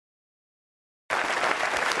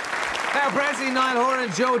Claire Presley, Niall Horan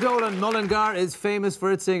and Joe Dolan. Mullingar is famous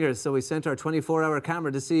for its singers, so we sent our 24-hour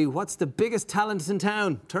camera to see what's the biggest talent in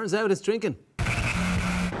town. Turns out it's drinking.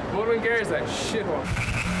 Mullingar is a shithole.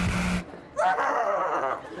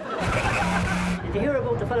 Did you hear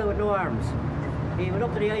about the fellow with no arms? He went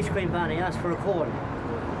up to the ice cream van, he asked for a cone.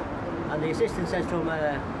 And the assistant says to him,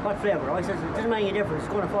 what flavour? I says, it doesn't make any difference,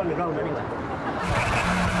 it's going to fall on the ground anyway.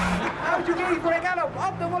 How'd you get for a gallop?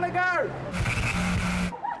 Up the Mullingar!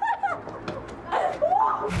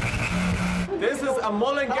 This is a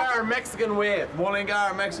Mullingar Mexican wave.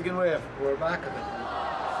 Mullingar Mexican wave. We're back on it.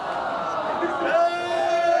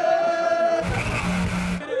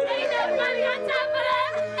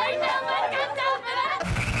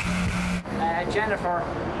 Jennifer,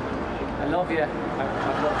 I love you.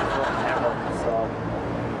 I've loved you forever. So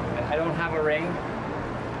I don't have a ring,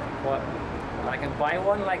 but I can buy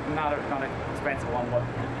one, like not an expensive one. But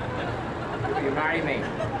will you marry me,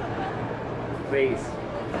 please?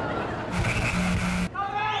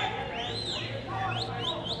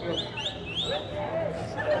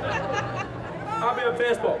 I'll be on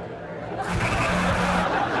Facebook.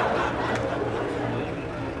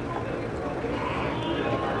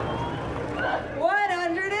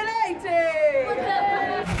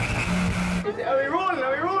 Are we rolling?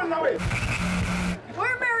 Are we rolling? Are we?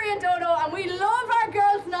 We're Mary and Dodo, and we love our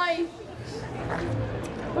girls' night.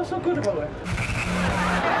 What's so good about it?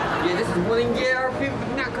 Yeah, this is Mullingar, people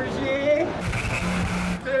with knackers, yeah.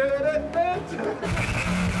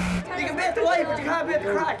 You can bet the life, but you can't bet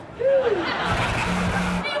the crack. I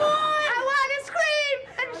want to scream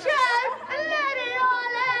and shout and let it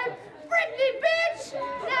all out. Britney, bitch!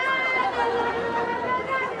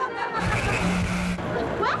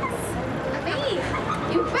 Wes, me,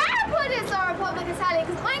 you better put this on Republic of Telly,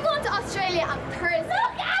 because I'm going to Australia on Thursday.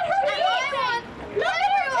 Look at her tits! Look at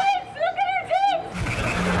her tits! Look at her tits!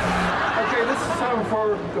 Okay, this is a song for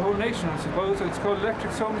the whole nation, I suppose. It's called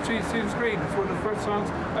Electric Soul Machine, Stephen's Green. It's one of the first songs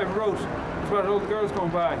I ever wrote. It's about all the girls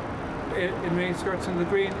going by in mini skirts in the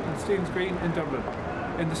green, in Stephen's Green in Dublin,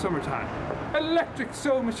 in the summertime. Electric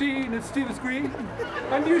Soul Machine in Stephen's Green,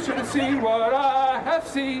 and you should have seen what I have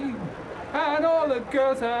seen, and all the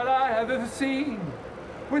girls that I have ever seen,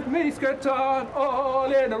 with mini skirts on,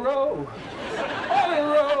 all in a row, all in a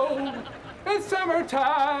row, in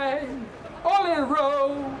summertime, all in a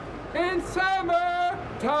row, in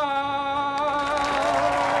summertime.